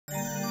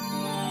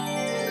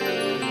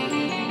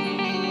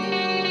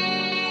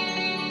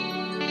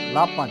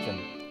લાભ પાંચમ,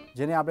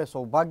 જેને આપણે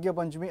સૌભાગ્ય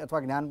પંચમી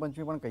અથવા જ્ઞાન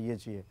પંચમી પણ કહીએ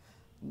છીએ,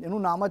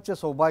 એનું નામ જ છે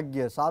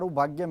સૌભાગ્ય. સારું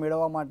ભાગ્ય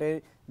મેળવવા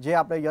માટે જે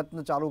આપણે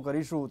યત્ન ચાલુ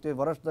કરીશું તે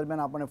વર્ષ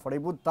દરમિયાન આપણને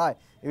ફળીભૂત થાય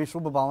એવી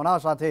શુભ ભાવના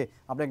સાથે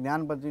આપણે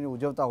જ્ઞાન પંચમી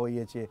ઉજવતા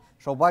હોઈએ છીએ.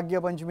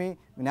 સૌભાગ્ય પંચમી,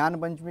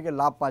 જ્ઞાન પંચમી કે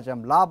લાભ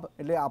પાંચમ. લાભ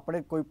એટલે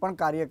આપણે કોઈ પણ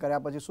કાર્ય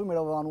કર્યા પછી શું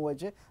મેળવવાનું હોય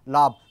છે?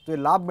 લાભ. તો એ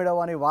લાભ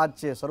મેળવવાની વાત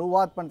છે,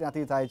 શરૂઆત પણ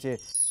ત્યાંથી થાય છે.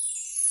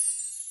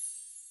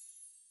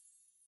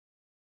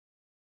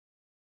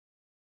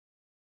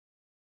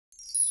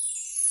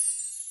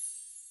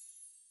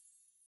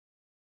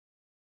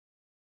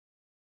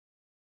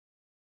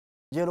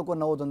 જે લોકો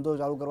નવો ધંધો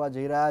ચાલુ કરવા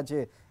જઈ રહ્યા છે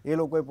એ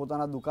લોકોએ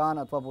પોતાના દુકાન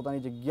અથવા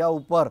પોતાની જગ્યા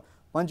ઉપર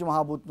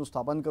પંચમહાભૂતનું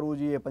સ્થાપન કરવું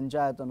જોઈએ,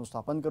 પંચાયતનું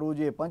સ્થાપન કરવું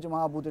જોઈએ.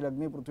 પંચમહાભૂત એટલે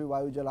અગ્નિ, પૃથ્વી,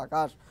 વાયુ, જલ,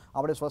 આકાશ.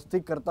 આપણે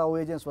સ્વસ્તિક કરતા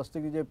હોઈએ છીએ,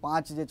 સ્વસ્તિક જે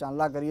 5 જે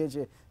ચાંદલા કરીએ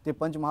છીએ તે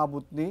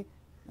પંચમહાભૂતની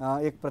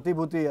એક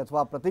પ્રતિભૂતિ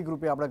અથવા પ્રતિક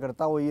રૂપે આપણે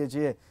કરતા હોઈએ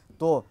છીએ.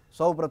 તો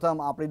સૌ પ્રથમ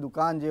આપણી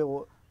દુકાન જે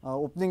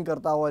ઓપનિંગ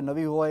કરતા હોય,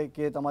 નવી હોય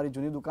કે તમારી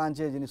જૂની દુકાન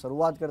છે જેની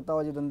શરૂઆત કરતા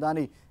હોય છે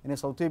ધંધાની, એને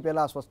સૌથી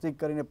પહેલાં સ્વસ્તિક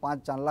કરીને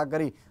 5 ચાંદલા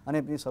કરી અને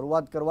એની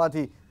શરૂઆત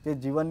કરવાથી તે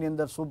જીવનની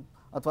અંદર શુભ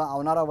અથવા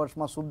આવનારા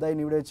વર્ષમાં શુભદાયી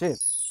નીવડે છે.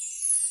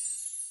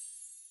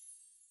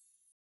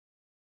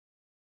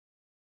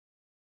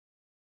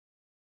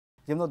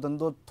 જેમનો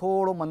ધંધો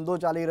થોડો મંદો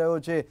ચાલી રહ્યો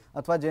છે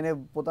અથવા જેને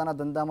પોતાના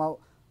ધંધામાં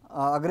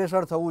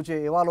અગ્રેસર થવું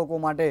છે એવા લોકો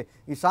માટે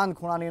ઈશાન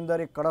ખૂણાની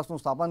અંદર એક કળશનું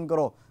સ્થાપન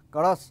કરો.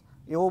 કળશ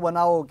એવો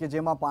બનાવો કે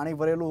જેમાં પાણી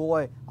ભરેલું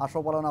હોય,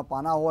 આસોપાલવના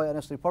પાના હોય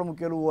અને શ્રીફળ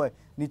મૂકેલું હોય.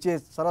 નીચે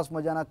સરસ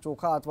મજાના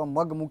ચોખા અથવા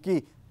મગ મૂકી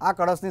આ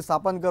કળશની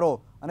સ્થાપન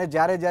કરો અને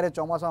જ્યારે જ્યારે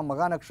ચોમાસામાં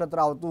મઘા નક્ષત્ર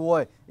આવતું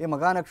હોય એ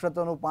મઘા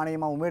નક્ષત્રનું પાણી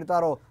એમાં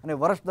ઉમેરતા રહો અને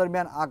વર્ષ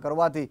દરમિયાન આ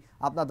કરવાથી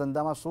આપના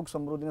ધંધામાં સુખ,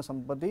 સમૃદ્ધિ અને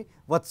સંપત્તિ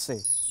વધશે.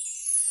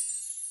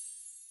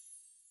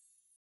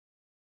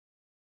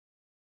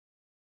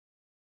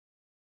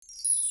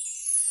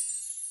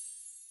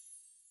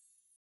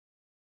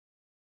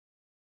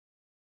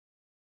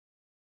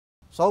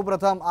 સૌ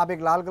પ્રથમ આપ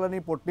એક લાલ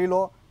કલરની પોટલી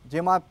લો,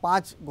 જેમાં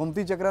 5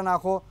 ગોમતી ચક્ર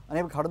નાખો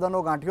અને હળદરનો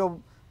ગાંઠિયો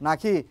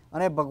નાખી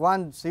અને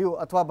ભગવાન શિવ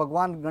અથવા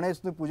ભગવાન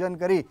ગણેશનું પૂજન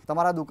કરી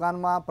તમારા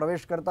દુકાનમાં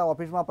પ્રવેશ કરતા,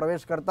 ઓફિસમાં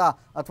પ્રવેશ કરતા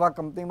અથવા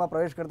કંપનીમાં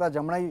પ્રવેશ કરતા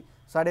જમણી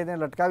સાઈડે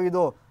તેને લટકાવી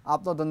દો.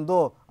 આપનો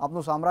ધંધો,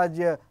 આપનું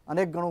સામ્રાજ્ય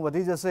અનેક ગણું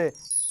વધી જશે.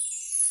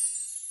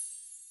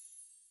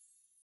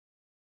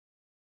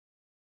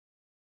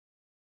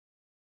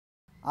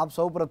 આપ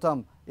સૌ પ્રથમ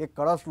એક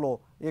કળશ લો,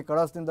 એ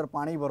કળશની અંદર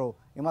પાણી ભરો,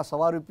 એમાં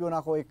સવા રૂપિયો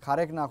નાખો, એક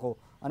ખારેક નાખો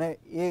અને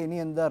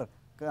એની અંદર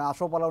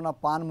આસોપાલવના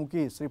પાન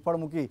મૂકી, શ્રીફળ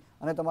મૂકી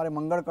અને તમારે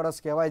મંગળ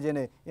કળશ કહેવાય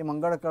જેને, એ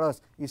મંગળ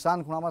કળશ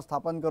ઈશાન ખૂણામાં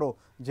સ્થાપન કરો.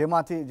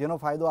 જેનો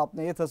ફાયદો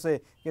આપને એ થશે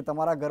કે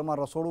તમારા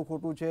ઘરમાં રસોડું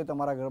ખોટું છે,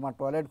 તમારા ઘરમાં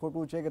ટોયલેટ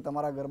ખોટું છે કે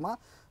તમારા ઘરમાં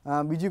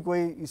બીજી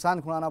કોઈ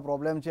ઈશાન ખૂણાના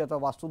પ્રોબ્લેમ છે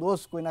અથવા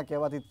વાસ્તુદોષ કોઈના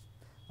કહેવાથી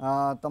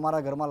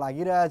તમારા ઘરમાં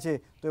લાગી રહ્યા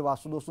છે તો એ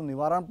વાસ્તુદોષનું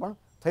નિવારણ પણ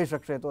થઈ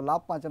શકશે. તો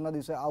લાભ પાંચમના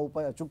દિવસે આ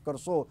ઉપાય અચૂક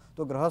કરશો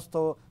તો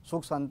ગૃહસ્થો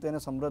સુખ, શાંતિ અને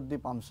સમૃદ્ધિ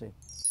પામશે.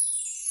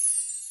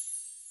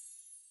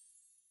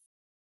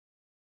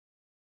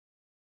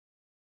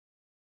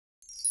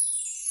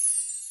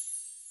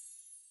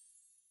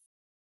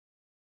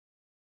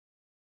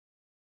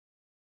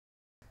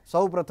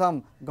 સૌ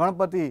પ્રથમ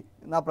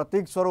ગણપતિના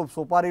પ્રતિક સ્વરૂપ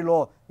સોપારી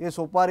લો, એ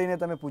સોપારીને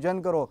તમે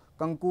પૂજન કરો,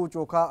 કંકુ,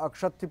 ચોખા,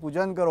 અક્ષતથી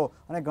પૂજન કરો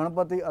અને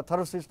ગણપતિ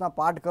અથર્વશીર્ષના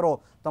પાઠ કરો.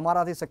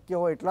 તમારાથી શક્ય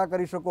હોય એટલા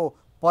કરી શકો,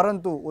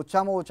 પરંતુ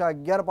ઓછામાં ઓછા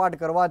 11 પાઠ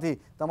કરવાથી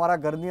તમારા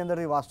ઘરની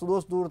અંદરથી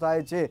વાસ્તુદોષ દૂર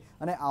થાય છે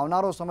અને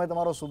આવનારો સમય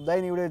તમારો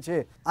શુભદાયી નીવડે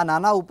છે. આ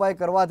નાના ઉપાય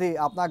કરવાથી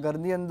આપના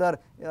ઘરની અંદર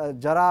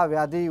જરા,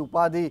 વ્યાધિ,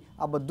 ઉપાધિ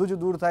આ બધું જ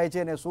દૂર થાય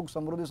છે અને સુખ,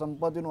 સમૃદ્ધિ,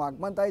 સંપત્તિનું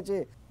આગમન થાય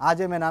છે.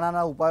 આજે મેં નાના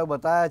નાના ઉપાયો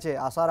બતાવ્યા છે.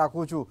 આશા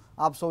રાખું છું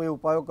આપ સૌ એ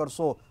ઉપાયો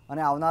કરશો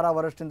અને આવનારા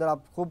વર્ષની અંદર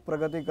આપ ખૂબ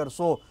પ્રગતિ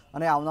કરશો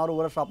અને આવનારું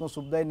વર્ષ આપનું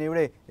શુભદાયી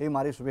નીવડે એવી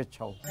મારી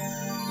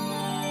શુભેચ્છાઓ.